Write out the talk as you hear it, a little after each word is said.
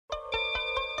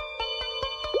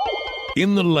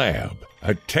In the Lab,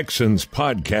 a Texans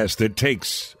podcast that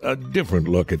takes a different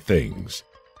look at things.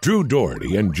 Drew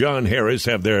Dougherty and John Harris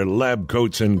have their lab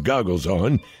coats and goggles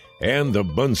on, and the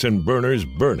Bunsen burners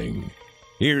burning.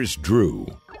 Here's Drew.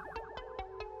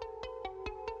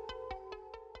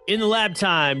 In the lab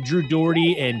time, Drew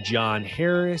Dougherty and John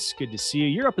Harris. Good to see you.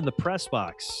 You're up in the press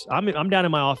box. I'm down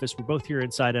in my office. We're both here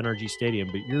inside NRG Stadium,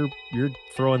 but you're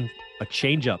throwing a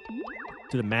changeup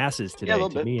to the masses today,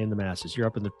 to me and the masses. You're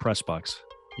up in the press box.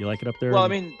 You like it up there? Well, I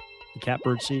mean, the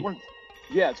catbird seat.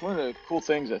 It's one of the cool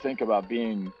things I think about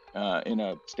being in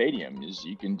a stadium is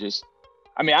you can just.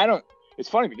 I mean, It's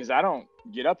funny because I don't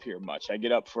get up here much. I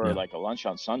get up for like a lunch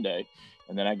on Sunday,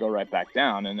 and then I go right back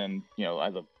down, and then I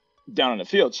live down in the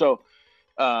field, so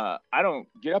I don't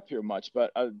get up here much.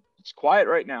 But it's quiet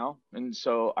right now, and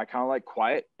so I kind of like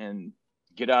quiet and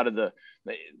get out of the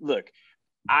look.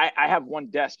 I have one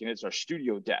desk, and it's our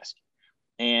studio desk,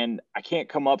 and I can't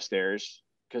come upstairs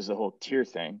because the whole tier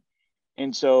thing.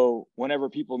 And so whenever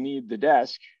people need the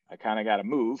desk, I kind of got to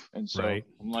move. And so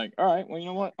I'm like, all right, well, you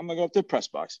know what? I'm going to go up to the press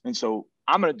box. And so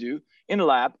I'm going to do In the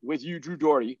Lab with you, Drew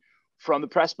Dougherty, from the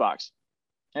press box.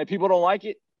 And if people don't like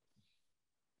it,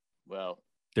 well,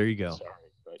 there you go.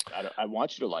 Sorry, but I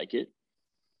want you to like it.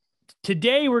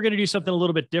 Today, we're going to do something a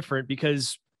little bit different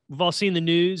because we've all seen the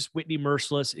news. Whitney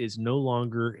Mercilus is no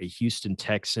longer a Houston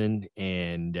Texan.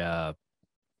 And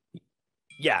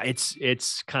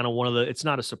it's kind of it's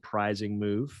not a surprising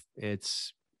move.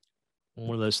 It's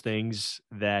one of those things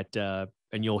that,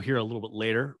 and you'll hear a little bit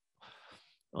later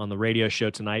on the radio show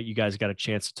tonight, you guys got a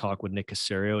chance to talk with Nick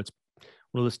Caserio. It's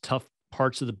one of those tough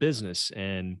parts of the business.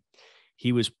 And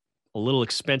he was a little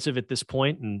expensive at this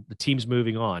point, and the team's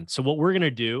moving on. So what we're going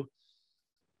to do,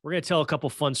 we're going to tell a couple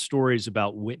fun stories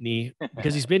about Whitney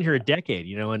because he's been here a decade,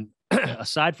 and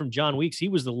aside from John Weeks, he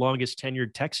was the longest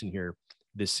tenured Texan here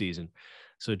this season.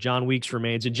 So John Weeks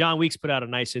remains, and John Weeks put out a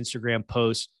nice Instagram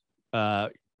post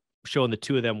showing the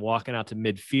two of them walking out to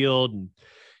midfield and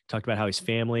talked about how his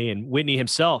family, and Whitney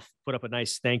himself put up a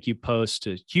nice thank you post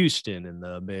to Houston and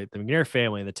the McNair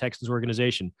family and the Texans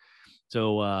organization.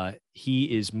 So he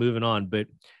is moving on, but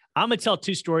I'm going to tell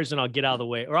two stories and I'll get out of the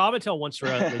way, or I'm going to tell one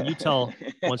story, then you tell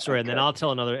one story, and then I'll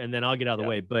tell another, and then I'll get out of the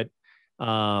way. But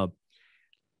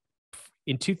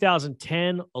in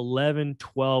 2010, 11,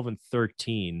 12, and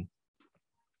 13,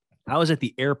 I was at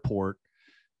the airport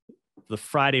the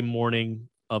Friday morning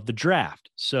of the draft.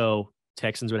 So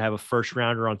Texans would have a first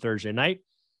rounder on Thursday night.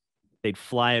 They'd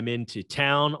fly him into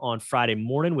town on Friday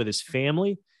morning with his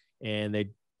family, and they'd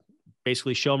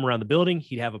basically show him around the building.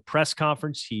 He'd have a press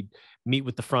conference. He'd meet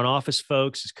with the front office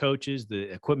folks, his coaches,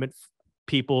 the equipment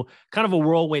people, kind of a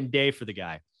whirlwind day for the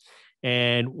guy.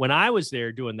 And when I was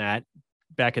there doing that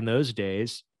back in those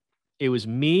days, it was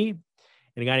me and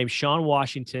a guy named Sean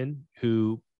Washington,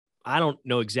 who I don't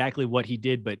know exactly what he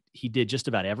did, but he did just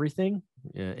about everything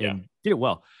and did it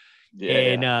well. Yeah.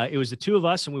 And it was the two of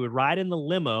us, and we would ride in the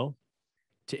limo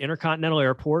to Intercontinental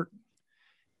Airport,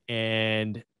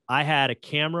 and I had a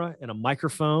camera and a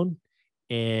microphone,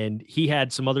 and he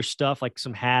had some other stuff like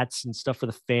some hats and stuff for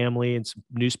the family and some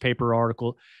newspaper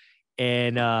article.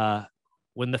 And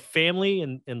when the family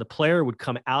and the player would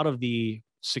come out of the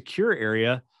secure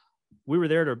area, we were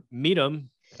there to meet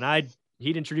him, and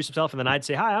he'd introduce himself, and then I'd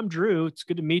say, "Hi, I'm Drew. It's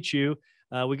good to meet you.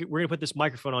 We're going to put this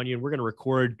microphone on you, and we're going to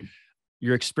record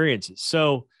your experiences."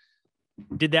 So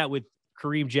did that with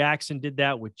Kareem Jackson, did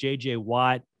that with J.J.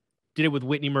 Watt, did it with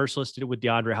Whitney Mercilus, did it with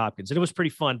DeAndre Hopkins. And it was pretty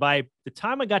fun. By the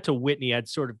time I got to Whitney, I'd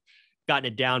sort of gotten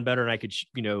it down better, and I could,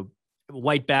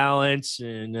 white balance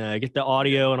and get the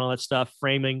audio and all that stuff,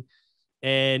 framing.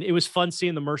 And it was fun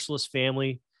seeing the Mercilus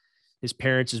family, his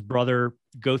parents, his brother,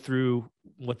 go through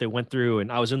what they went through.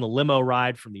 And I was in the limo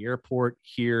ride from the airport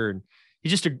here, and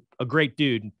he's just a great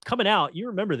dude. And coming out, you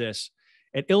remember this,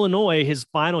 at Illinois, his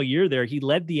final year there, he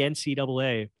led the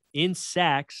NCAA in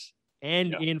sacks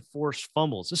and in forced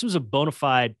fumbles. This was a bona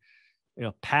fide,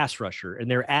 pass rusher, and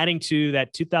they're adding to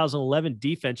that 2011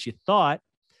 defense, you thought,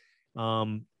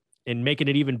 and making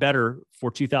it even better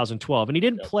for 2012. And he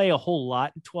didn't play a whole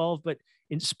lot in 12, but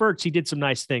in spurts, he did some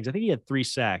nice things. I think he had 3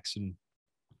 sacks, and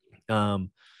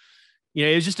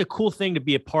it was just a cool thing to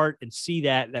be a part and see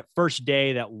that first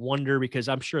day, that wonder, because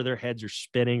I'm sure their heads are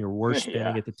spinning, or were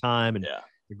spinning at the time, and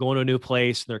they're going to a new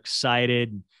place and they're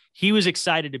excited. And he was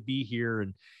excited to be here,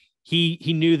 and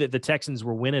he knew that the Texans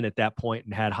were winning at that point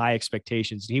and had high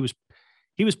expectations. And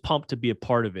he was pumped to be a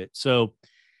part of it. So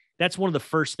that's one of the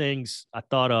first things I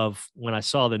thought of when I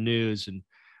saw the news, and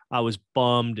I was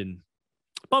bummed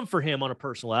for him on a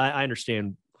personal. I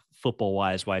understand football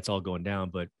wise why it's all going down,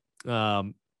 but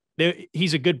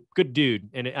He's a good dude,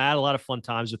 and I had a lot of fun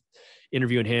times with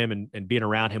interviewing him and being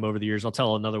around him over the years. I'll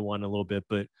tell another one in a little bit,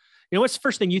 but what's the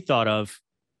first thing you thought of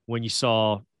when you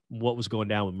saw what was going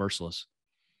down with Mercilus?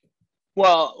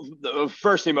 Well, the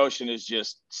first emotion is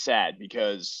just sad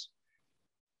because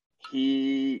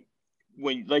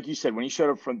like you said, when he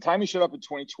showed up, from the time he showed up in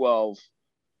 2012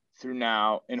 through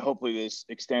now, and hopefully this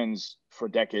extends for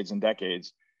decades and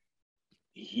decades,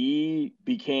 he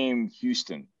became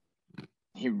Houston.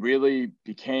 He really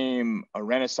became a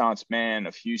renaissance man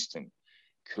of Houston,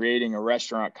 creating a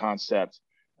restaurant concept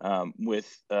with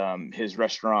his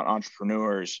restaurant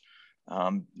entrepreneurs.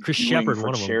 Chris Shepard, for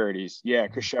one charities. Of them. Yeah,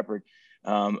 Chris Shepard,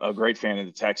 a great fan of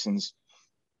the Texans.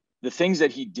 The things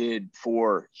that he did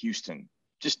for Houston,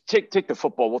 just take the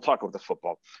football. We'll talk about the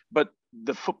football, but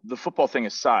the football thing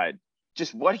aside,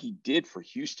 just what he did for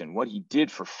Houston, what he did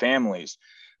for families.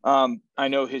 I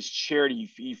know his charity,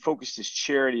 he focused his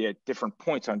charity at different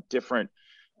points on different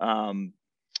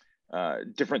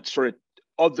sort of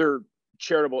other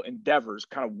charitable endeavors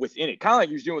kind of within it, kind of like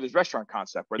he was doing with his restaurant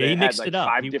concept, where they had like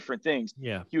five different things.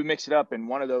 Yeah, he would mix it up. And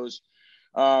one of those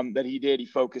that he did, he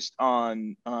focused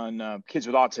on kids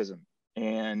with autism,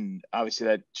 and obviously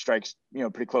that strikes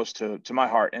pretty close to my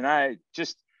heart. And I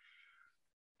just,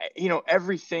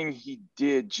 everything he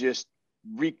did just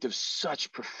reeked of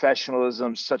such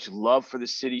professionalism, such love for the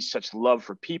city, such love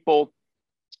for people.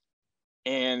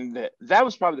 And that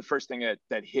was probably the first thing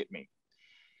that hit me.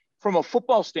 From a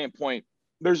football standpoint,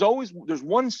 there's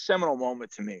one seminal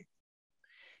moment to me,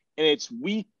 and it's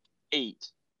week 8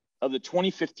 of the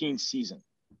 2015 season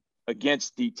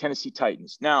against the Tennessee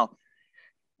Titans. Now,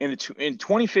 in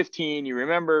 2015, you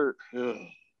remember it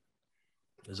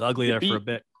was ugly there for a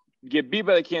bit. Get beat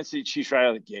by the Kansas City Chiefs right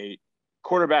out of the gate.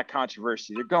 Quarterback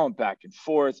controversy. They're going back and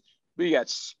forth. We got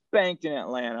spanked in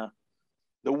Atlanta.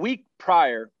 The week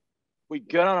prior, we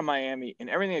got out of Miami, and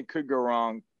everything that could go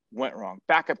wrong went wrong.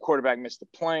 Backup quarterback missed the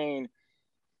plane.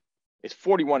 It's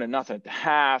 41-0 at the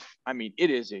half. I mean,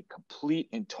 it is a complete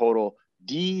and total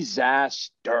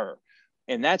disaster.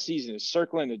 And that season is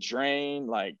circling the drain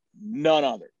like none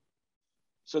other.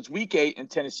 So it's week 8, and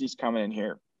Tennessee's coming in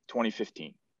here,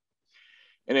 2015.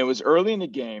 And it was early in the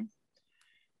game,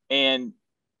 and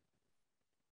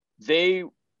the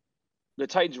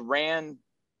Titans ran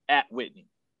at Whitney.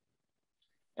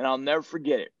 And I'll never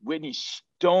forget it. Whitney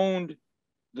stoned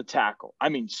the tackle. I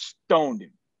mean, stoned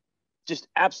him. Just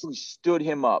absolutely stood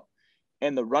him up.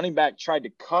 And the running back tried to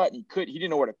cut, and he didn't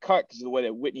know where to cut because of the way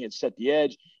that Whitney had set the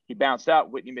edge. He bounced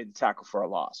out. Whitney made the tackle for a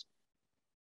loss.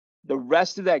 The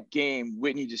rest of that game,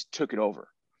 Whitney just took it over.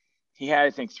 He had,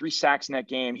 I think, 3 sacks in that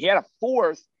game. He had a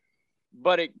 4th,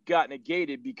 but it got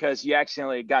negated because he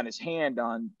accidentally had gotten his hand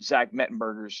on Zach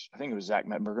Mettenberger's. I think it was Zach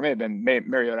Mettenberger. May have been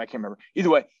Mariota. I can't remember. Either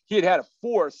way, he had a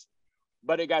 4th,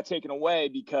 but it got taken away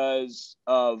because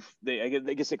of I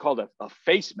guess they called it a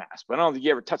face mask. But I don't think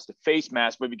he ever touched the face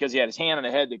mask, but because he had his hand on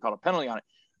the head, they called a penalty on it.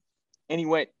 And he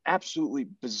went absolutely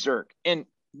berserk. And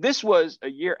this was a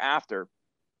year after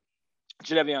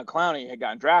Jadeveon Clowney had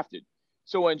gotten drafted.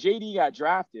 So when JD got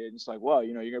drafted, it's like, well,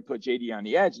 you're going to put JD on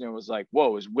the edge. And it was like,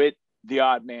 whoa, is Witt the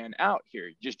odd man out here?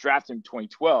 You just drafted him in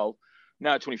 2012.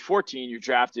 Now 2014, you're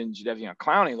drafting Jadeveon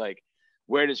Clowney. Like,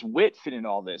 where does Witt fit in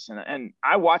all this? And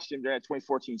I watched him during that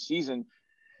 2014 season,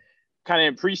 kind of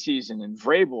in preseason, and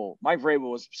Mike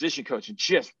Vrabel was the position coach, and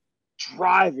just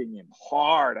driving him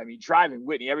hard. I mean, driving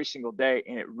Whitney every single day,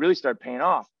 and it really started paying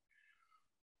off.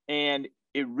 And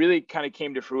it really kind of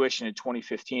came to fruition in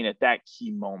 2015 at that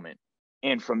key moment.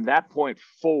 And from that point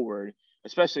forward,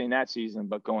 especially in that season,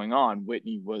 but going on,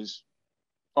 Whitney was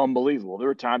unbelievable. There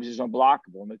were times he was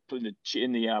unblockable. In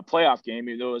the playoff game,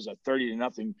 there was a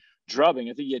 30-0 drubbing.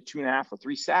 I think he had 2.5 or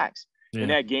 3 sacks in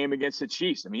that game against the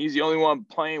Chiefs. I mean, he's the only one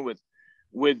playing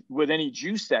with any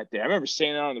juice that day. I remember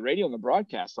saying that on the radio on the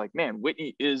broadcast, like, man,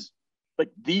 Whitney is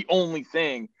like the only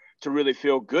thing to really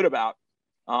feel good about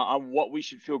on what we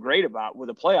should feel great about with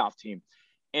a playoff team.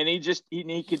 And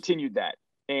he continued that.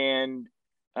 And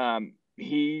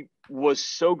he was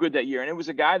so good that year. And it was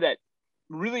a guy that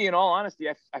really, in all honesty,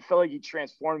 I felt like he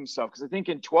transformed himself. Because I think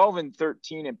in 12 and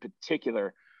 13 in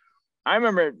particular, I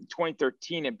remember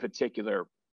 2013 in particular,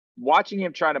 watching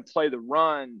him try to play the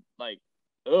run, like,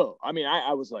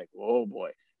 I was like, oh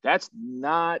boy, that's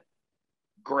not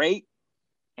great.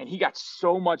 And he got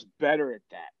so much better at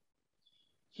that.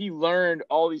 He learned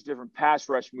all these different pass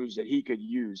rush moves that he could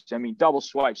use. I mean, double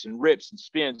swipes and rips and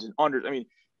spins and unders. I mean,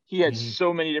 he had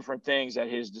so many different things at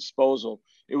his disposal.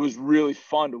 It was really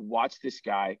fun to watch this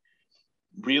guy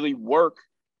really work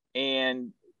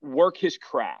his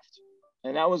craft.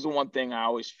 And that was the one thing I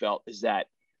always felt, is that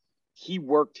he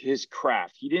worked his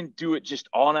craft. He didn't do it just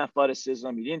on athleticism.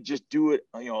 He didn't just do it,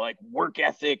 like work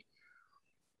ethic,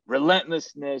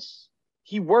 relentlessness.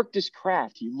 He worked his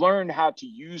craft. He learned how to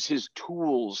use his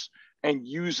tools and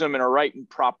use them in a right and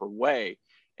proper way.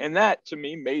 And that, to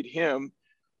me, made him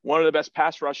one of the best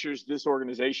pass rushers this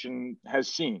organization has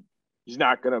seen. He's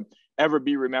not going to ever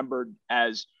be remembered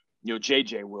as,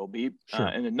 JJ will be. Sure.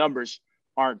 And the numbers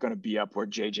aren't going to be up where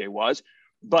JJ was.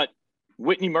 But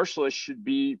Whitney Mercilus should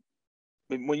be,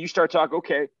 when you start talking,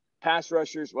 okay, pass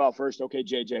rushers, well, first, okay,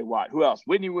 JJ Watt. Who else?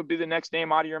 Whitney would be the next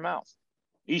name out of your mouth.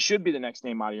 He should be the next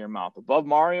name out of your mouth. Above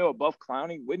Mario, above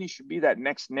Clowney, Whitney should be that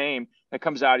next name that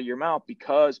comes out of your mouth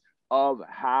because of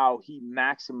how he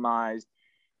maximized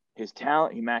his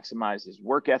talent, he maximized his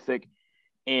work ethic,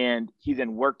 and he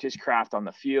then worked his craft on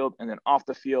the field. And then off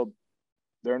the field,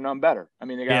 there are none better. I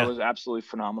mean, the guy was absolutely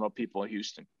phenomenal. People in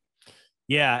Houston.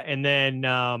 Yeah. And then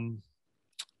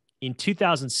in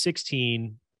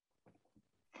 2016,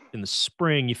 in the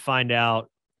spring, you find out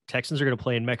Texans are going to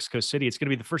play in Mexico City. It's going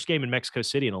to be the first game in Mexico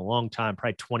City in a long time,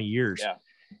 probably 20 years. Yeah.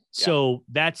 So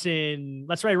that's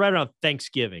right around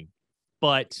Thanksgiving.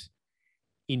 But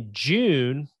in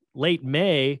June, late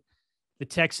May, the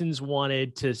Texans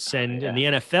wanted to send, and the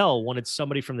NFL wanted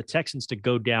somebody from the Texans to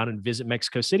go down and visit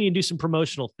Mexico City and do some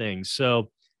promotional things.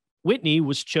 So Whitney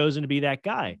was chosen to be that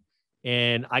guy.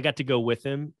 And I got to go with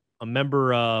him. A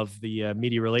member of the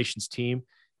media relations team,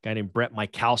 a guy named Brett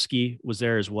Mykowski, was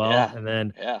there as well. Yeah. And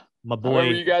then my I boy,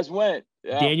 remember you guys went.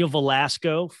 Yeah. Daniel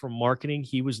Velasco from marketing,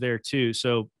 he was there too.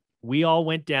 So we all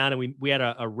went down, and we had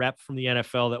a rep from the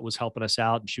NFL that was helping us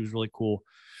out, and she was really cool.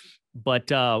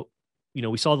 But,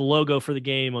 we saw the logo for the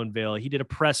game unveiled. He did a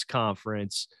press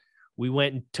conference. We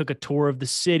went and took a tour of the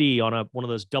city on one of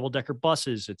those double-decker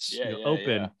buses. It's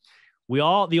open.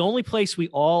 Yeah. The only place we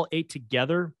all ate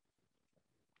together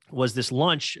was this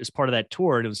lunch as part of that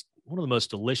tour. And it was one of the most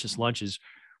delicious lunches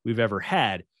we've ever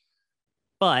had.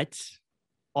 But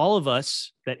all of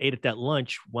us that ate at that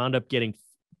lunch wound up getting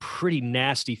pretty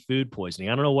nasty food poisoning.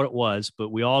 I don't know what it was, but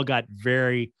we all got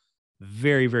very,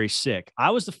 very, very sick.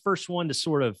 I was the first one to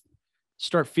sort of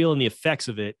start feeling the effects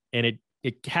of it. And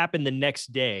it happened the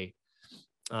next day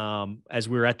as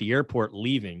we were at the airport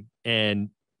leaving. And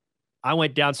I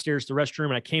went downstairs to the restroom,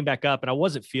 and I came back up, and I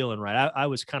wasn't feeling right. I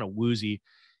was kind of woozy.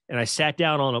 And I sat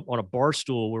down on a bar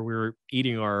stool where we were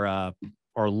eating our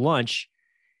lunch.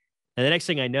 And the next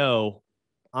thing I know,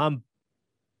 I'm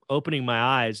opening my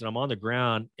eyes and I'm on the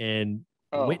ground, and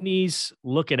Whitney's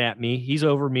looking at me. He's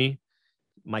over me.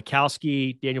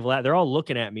 Mykowski, Daniel Vlad, they're all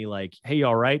looking at me like, hey, you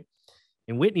all right?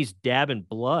 And Whitney's dabbing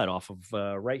blood off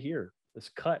of right here, this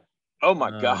cut. Oh,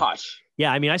 my gosh.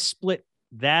 Yeah, I mean, I split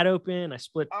that open. I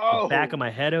split the back of my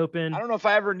head open. I don't know if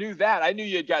I ever knew that. I knew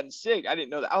you had gotten sick. I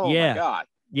didn't know that. Oh, my God.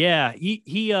 Yeah,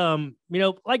 he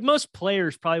like most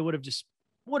players probably would have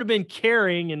been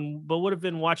caring but would have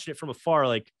been watching it from afar.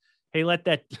 Like, hey, let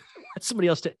somebody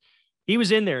else. He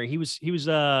was in there. He was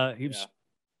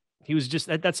just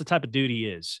that's the type of dude he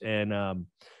is, and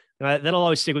that'll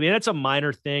always stick with me. That's a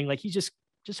minor thing. Like, he's just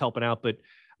helping out, but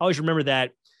I always remember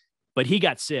that. But he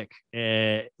got sick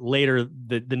later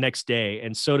the next day,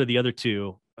 and so did the other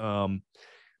two. I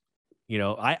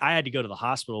had to go to the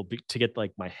hospital to get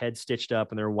like my head stitched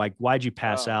up, and they're like, why'd you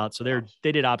pass out? So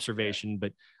they did observation,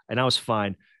 and I was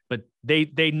fine, but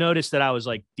they noticed that I was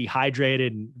like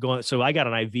dehydrated and going. So I got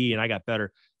an IV and I got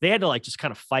better. They had to like just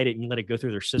kind of fight it and let it go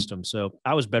through their system. So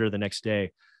I was better the next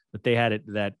day, but they had it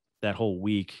that whole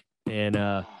week.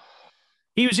 And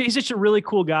he's just a really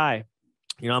cool guy.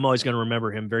 I'm always going to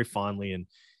remember him very fondly, and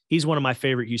he's one of my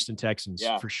favorite Houston Texans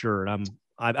for sure. And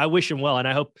I wish him well. And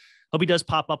I hope he does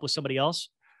pop up with somebody else.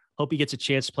 Hope he gets a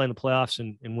chance to play in the playoffs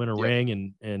and win a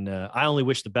ring. And I only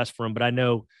wish the best for him, but I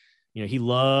know, he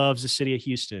loves the city of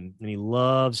Houston, and he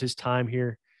loves his time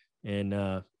here. And,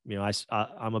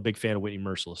 I'm a big fan of Whitney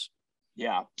Mercilus.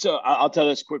 Yeah. So I'll tell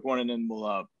this quick one, and then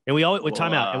we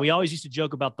always used to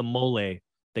joke about the mole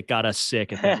that got us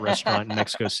sick at that restaurant in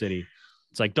Mexico City.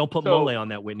 It's like, don't put mole on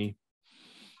that, Whitney.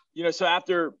 So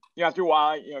after a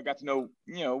while, got to know,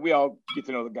 we all get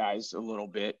to know the guys a little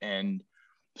bit. And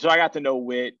so I got to know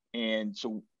Whit. And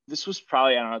so this was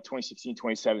probably, 2016,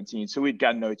 2017. So we'd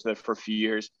gotten to know each other for a few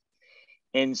years.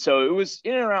 And so it was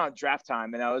in and around draft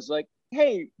time. And I was like,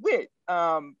 hey, Whit,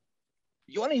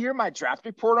 you want to hear my draft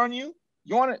report on you?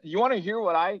 You want to hear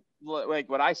what I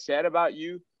said about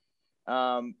you?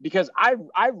 Because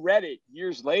I read it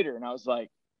years later, and I was like,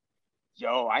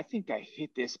 yo, I think I hit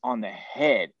this on the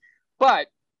head. But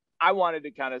I wanted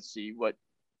to kind of see what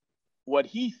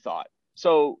he thought.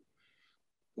 So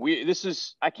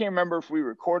I can't remember if we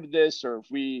recorded this or if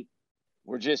we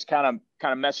were just kind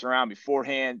of messing around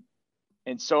beforehand.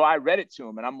 And so I read it to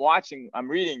him, and I'm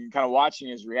reading, kind of watching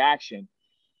his reaction.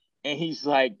 And he's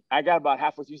like, I got about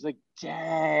halfway through. He's like,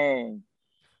 dang.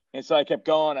 And so I kept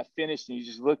going. I finished, and he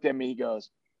just looked at me. He goes,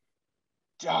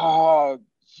 dog,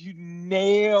 you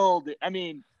nailed it. I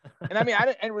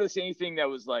didn't really say anything that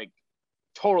was like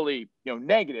totally,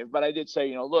 negative, but I did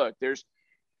say, look, there's,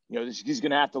 he's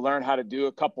going to have to learn how to do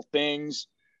a couple things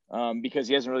because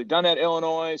he hasn't really done that at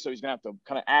Illinois. So he's going to have to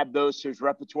kind of add those to his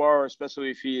repertoire, especially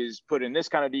if he is put in this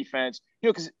kind of defense,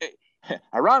 because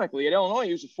ironically at Illinois,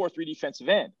 he was a 4-3 defensive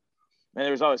end. And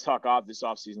there was always talk this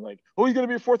offseason, like, oh, he's going to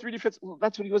be a 4-3 defense. Well,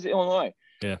 that's what he was at Illinois.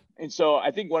 Yeah. And so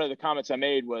I think one of the comments I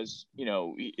made was,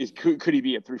 could he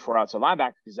be a 3-4 outside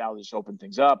linebacker? Because that would just open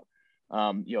things up.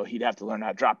 He'd have to learn how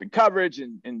to drop in coverage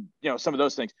and some of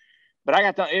those things. But I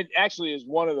got done. It actually is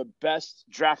one of the best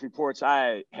draft reports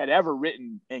I had ever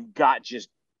written and got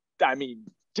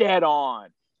dead on.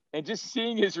 And just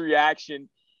seeing his reaction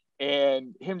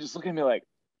and him just looking at me like,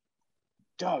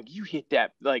 Doug, you hit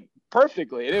that like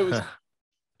perfectly. And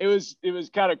it was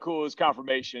kind of cool. It was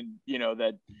confirmation,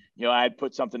 that, I had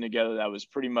put something together that was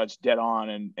pretty much dead on,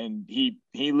 and he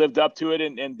lived up to it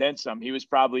and then some. He was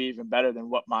probably even better than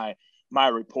what my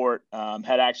report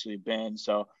had actually been.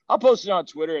 So I'll post it on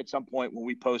Twitter at some point when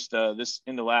we post this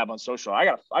in the lab on social. I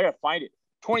gotta find it.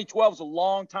 2012 is a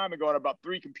long time ago and about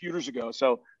 3 computers ago.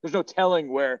 So there's no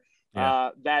telling where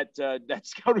that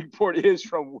scout report is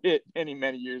from Whit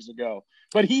many years ago.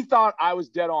 But he thought I was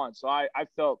dead on. So I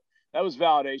felt that was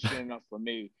validation enough for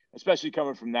me, especially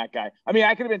coming from that guy. I mean,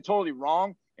 I could have been totally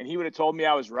wrong and he would have told me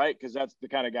I was right, because that's the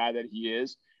kind of guy that he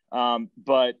is.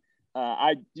 But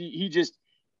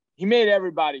he made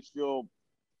everybody feel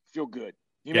good.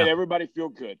 He made everybody feel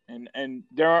good. And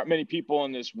there aren't many people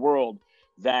in this world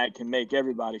that can make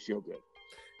everybody feel good.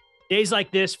 Days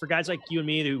like this, for guys like you and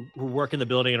me who work in the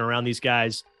building and around these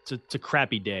guys, it's a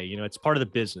crappy day. It's part of the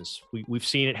business. We've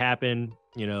seen it happen.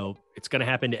 It's going to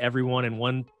happen to everyone in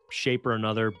one shape or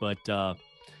another. But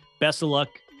best of luck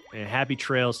and happy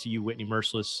trails to you, Whitney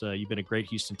Mercilus. You've been a great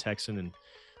Houston Texan, and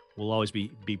we'll always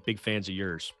be big fans of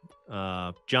yours.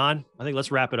 John, I think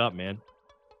let's wrap it up, man.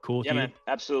 Cool with you? Man,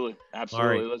 absolutely.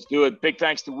 Right. Let's do it. Big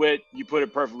thanks to Whit. You put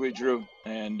it perfectly, Drew.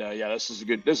 And this is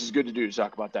good to do, to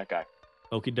talk about that guy.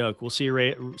 Okie doke. We'll see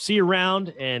you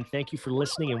around, and thank you for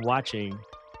listening and watching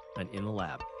on In the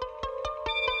Lab.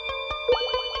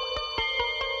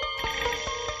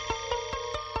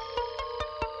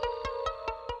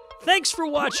 Thanks for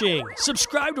watching.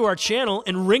 Subscribe to our channel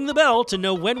and ring the bell to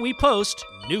know when we post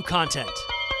new content.